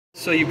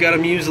So you've got a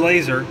Muse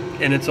laser,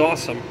 and it's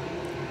awesome,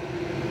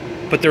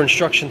 but their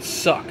instructions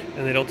suck,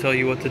 and they don't tell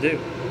you what to do.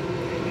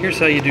 Here's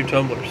how you do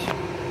tumblers.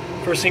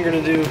 First thing you're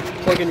going to do,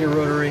 plug in your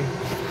rotary,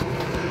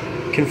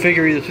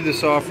 configure either through the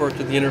software or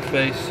through the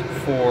interface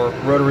for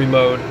rotary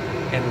mode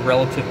and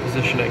relative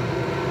positioning.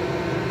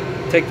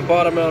 Take the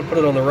bottom out, put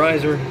it on the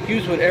riser,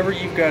 use whatever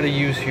you've got to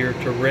use here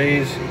to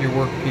raise your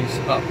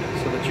workpiece up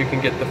so that you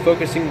can get the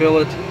focusing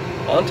billet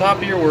on top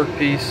of your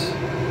workpiece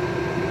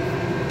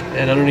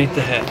and underneath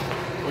the head.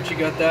 Once you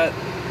got that,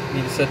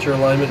 you need to set your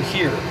alignment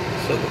here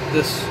so that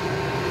this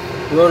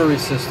rotary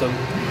system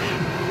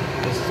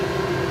is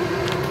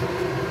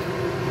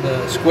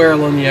the square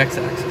along the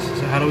x-axis.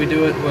 So how do we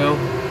do it? Well,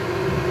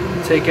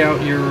 take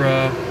out your,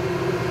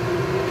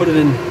 put it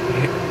in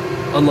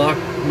unlock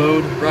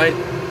mode, right?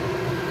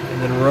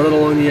 And then run it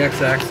along the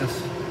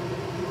x-axis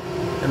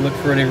and look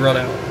for any run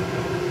out.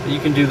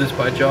 You can do this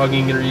by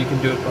jogging it or you can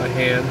do it by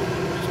hand.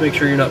 Just make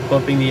sure you're not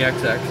bumping the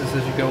x-axis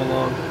as you go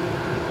along.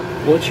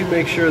 Once you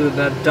make sure that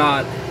that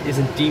dot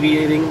isn't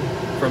deviating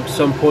from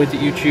some point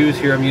that you choose,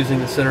 here I'm using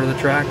the center of the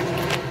track,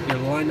 you're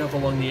lined up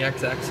along the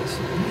x-axis.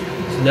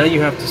 So now you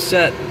have to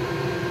set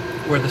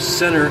where the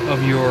center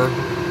of your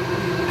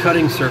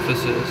cutting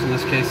surface is, in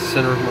this case the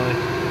center of my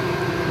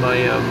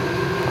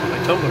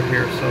tumbler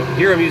here. So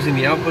here I'm using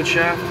the output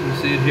shaft, you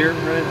see it here,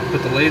 right? I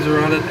put the laser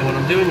on it, and what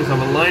I'm doing is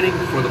I'm aligning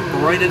for the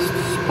brightest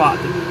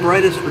spot, the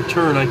brightest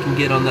return I can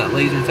get on that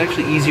laser. It's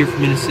actually easier for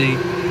me to see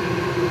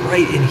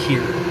right in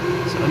here.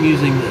 So I'm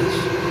using this.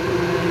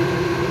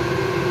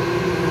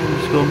 I'm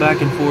just going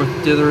back and forth,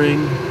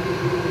 dithering.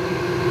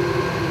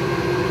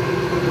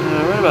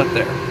 Right about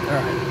there.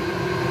 Alright.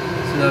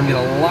 So now I'm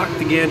going to lock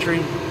the gantry,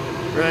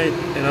 right?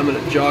 And I'm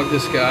going to jog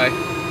this guy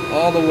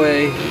all the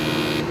way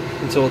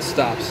until it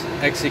stops.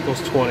 X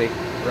equals 20,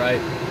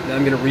 right? Now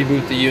I'm going to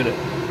reboot the unit.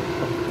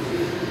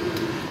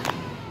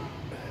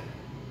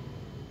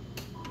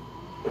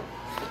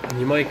 And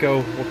you might go,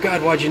 well,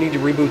 God, why'd you need to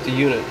reboot the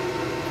unit?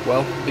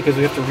 Well, because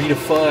we have to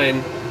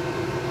redefine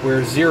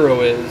where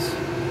 0 is.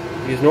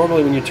 Because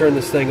normally when you turn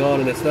this thing on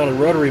and it's not in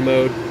rotary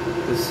mode,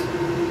 this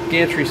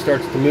gantry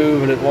starts to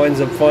move and it winds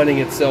up finding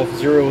itself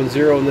 0 and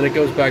 0, and then it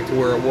goes back to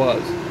where it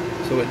was.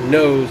 So it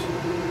knows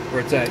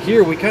where it's at.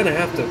 Here we kind of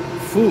have to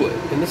fool it,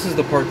 and this is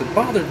the part that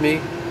bothered me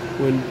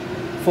when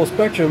Full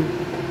Spectrum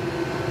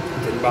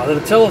didn't bother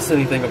to tell us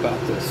anything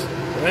about this.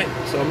 Right?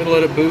 So I'm going to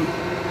let it boot,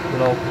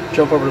 and I'll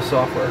jump over to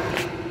software.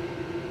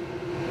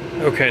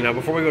 Okay, now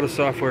before we go to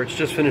software, it's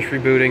just finished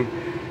rebooting.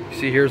 You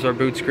see, here's our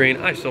boot screen.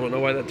 I still don't know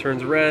why that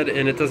turns red,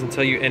 and it doesn't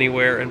tell you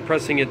anywhere, and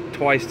pressing it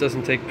twice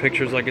doesn't take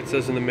pictures like it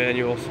says in the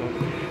manual, so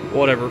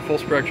whatever. Full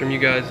Spectrum, you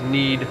guys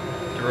need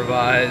to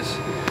revise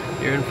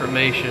your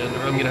information,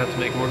 or I'm going to have to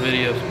make more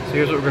videos. So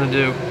here's what we're going to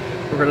do.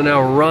 We're going to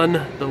now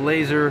run the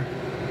laser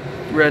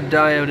red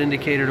diode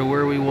indicator to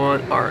where we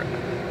want our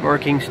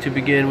markings to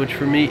begin, which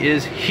for me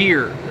is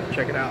here. Now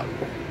check it out.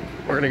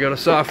 We're going to go to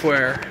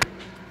software.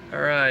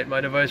 Alright,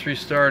 my device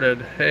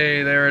restarted.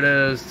 Hey, there it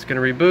is. It's going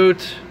to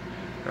reboot.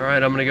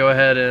 Alright, I'm going to go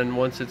ahead and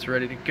once it's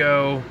ready to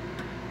go,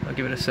 I'll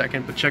give it a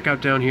second, but check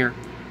out down here.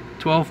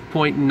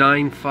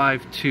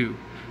 12.952.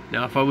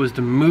 Now if I was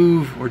to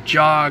move or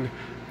jog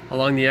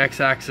along the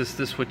x-axis,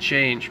 this would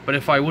change. But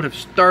if I would have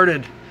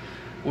started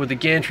with the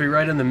gantry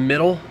right in the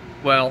middle,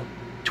 well,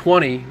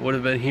 20 would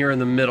have been here in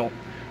the middle,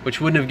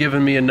 which wouldn't have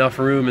given me enough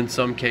room in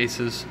some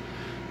cases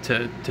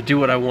to do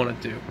what I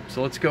want to do.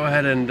 So let's go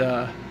ahead and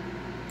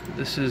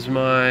this is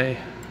my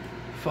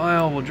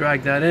file. We'll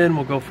drag that in.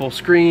 We'll go full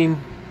screen.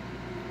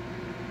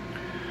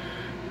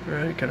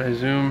 Alright, can I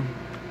zoom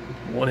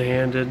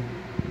one-handed?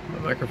 My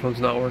microphone's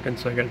not working,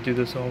 so I got to do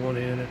this all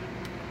one-handed.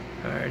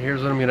 Alright,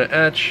 here's what I'm going to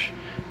etch.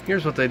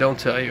 Here's what they don't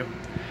tell you.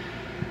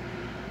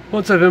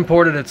 Once I've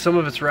imported it, some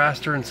of it's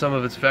raster and some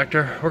of it's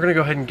vector, we're going to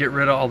go ahead and get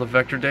rid of all the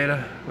vector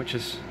data, which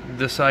is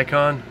this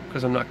icon,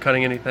 because I'm not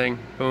cutting anything.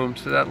 Boom.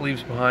 So that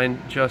leaves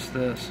behind just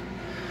this.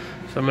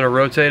 So I'm going to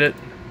rotate it,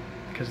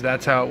 because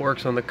that's how it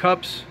works on the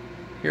cups.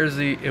 Here's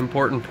the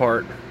important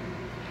part.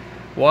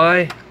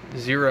 Why?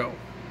 0.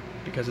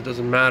 Because it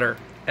doesn't matter.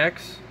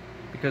 X,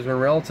 because we're in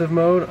relative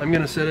mode, I'm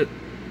going to set it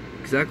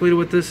exactly to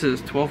what this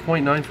is,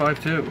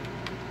 12.952.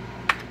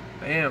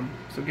 Bam.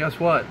 So guess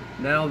what?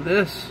 Now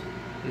this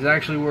is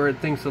actually where it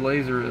thinks the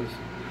laser is.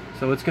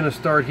 So it's going to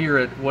start here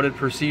at what it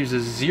perceives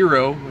as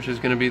 0, which is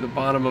going to be the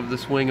bottom of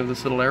this wing of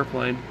this little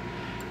airplane.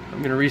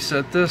 I'm going to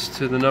reset this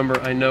to the number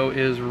I know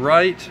is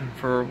right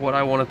for what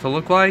I want it to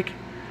look like.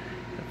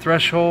 The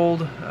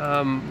threshold,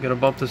 I'm going to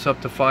bump this up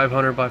to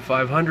 500 by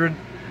 500.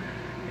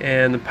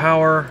 And the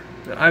power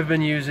that I've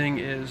been using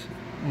is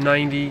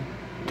 90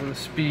 with a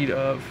speed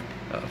of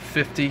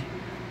 50.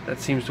 That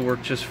seems to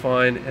work just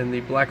fine. And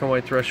the black and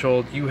white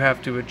threshold you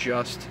have to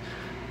adjust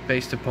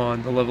based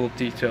upon the level of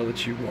detail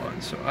that you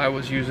want. So I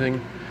was using,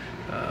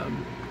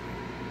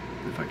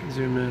 if I can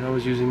zoom in, I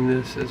was using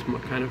this as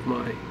kind of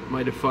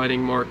my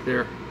defining mark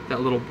there,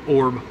 that little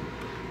orb.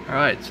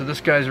 Alright, so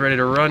this guy's ready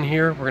to run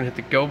here. We're going to hit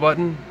the go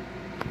button.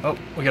 Oh,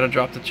 we got to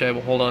drop the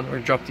cable. Hold on, we're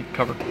going to drop the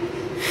cover.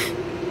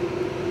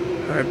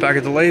 Alright, back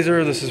at the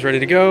laser. This is ready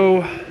to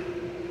go.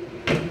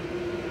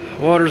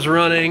 Water's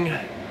running,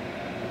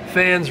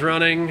 fan's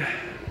running.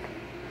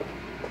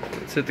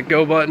 Let's hit the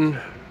go button,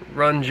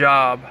 run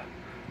job.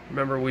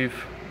 Remember, we've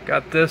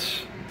got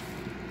this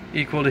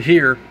equal to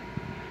here,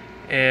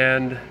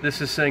 and this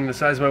is saying the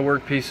size of my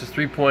workpiece is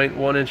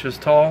 3.1 inches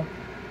tall,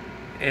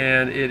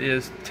 and it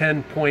is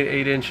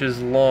 10.8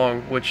 inches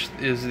long, which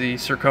is the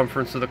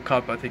circumference of the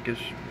cup. I think is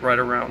right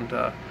around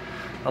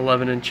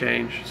 11 and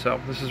change. So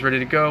this is ready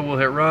to go. We'll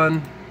hit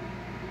run.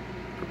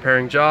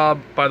 Preparing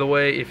job. By the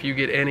way, if you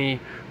get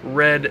any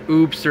red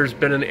oops, there's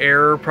been an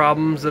error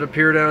problems that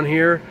appear down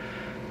here,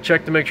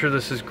 check to make sure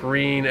this is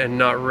green and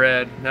not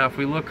red. Now if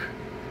we look,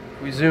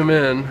 if we zoom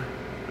in,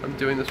 I'm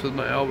doing this with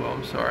my elbow,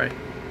 I'm sorry,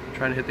 I'm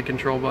trying to hit the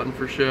control button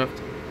for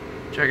shift.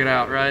 Check it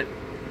out, right?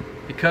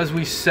 Because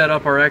we set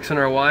up our X and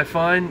our Y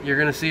fine, you're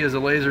gonna see as the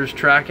laser is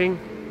tracking,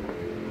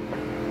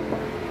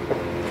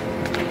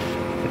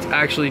 it's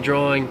actually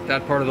drawing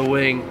that part of the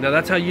wing. Now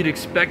that's how you'd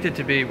expect it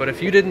to be, but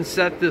if you didn't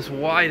set this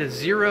Y to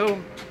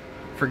 0,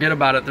 forget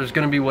about it. There's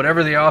going to be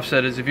whatever the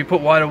offset is. If you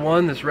put Y to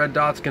 1, this red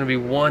dot's going to be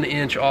 1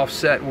 inch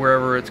offset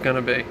wherever it's going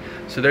to be.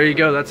 So there you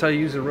go. That's how you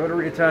use a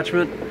rotary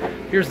attachment.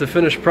 Here's the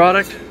finished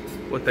product,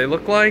 what they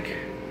look like.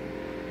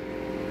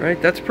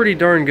 Right? That's pretty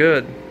darn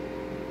good,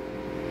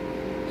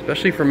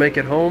 especially for make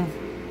at home.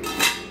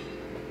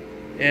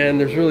 And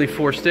there's really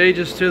 4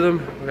 stages to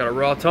them. We've got a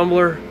raw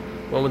tumbler,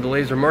 one with the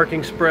laser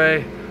marking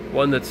spray,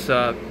 one that's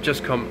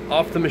just come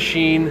off the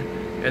machine,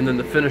 and then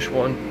the finished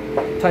one.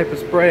 Type of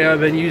spray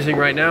I've been using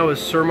right now is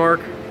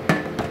Surmark.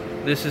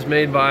 This is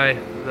made by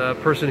the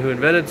person who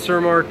invented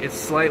Surmark. It's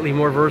slightly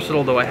more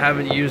versatile, though I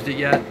haven't used it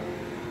yet.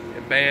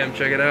 And bam,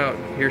 check it out.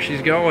 Here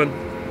she's going.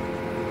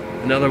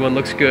 Another one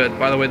looks good.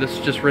 By the way, this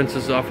just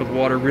rinses off with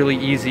water really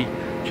easy.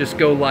 Just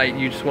go light.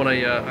 You just want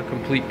a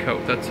complete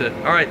coat. That's it.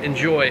 All right,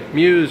 enjoy.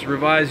 Muse,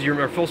 revise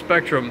your full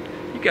spectrum.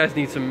 You guys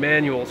need some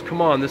manuals.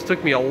 Come on, this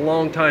took me a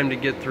long time to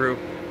get through,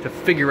 to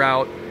figure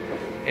out,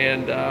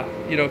 and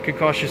you know, it could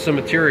cost you some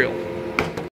material.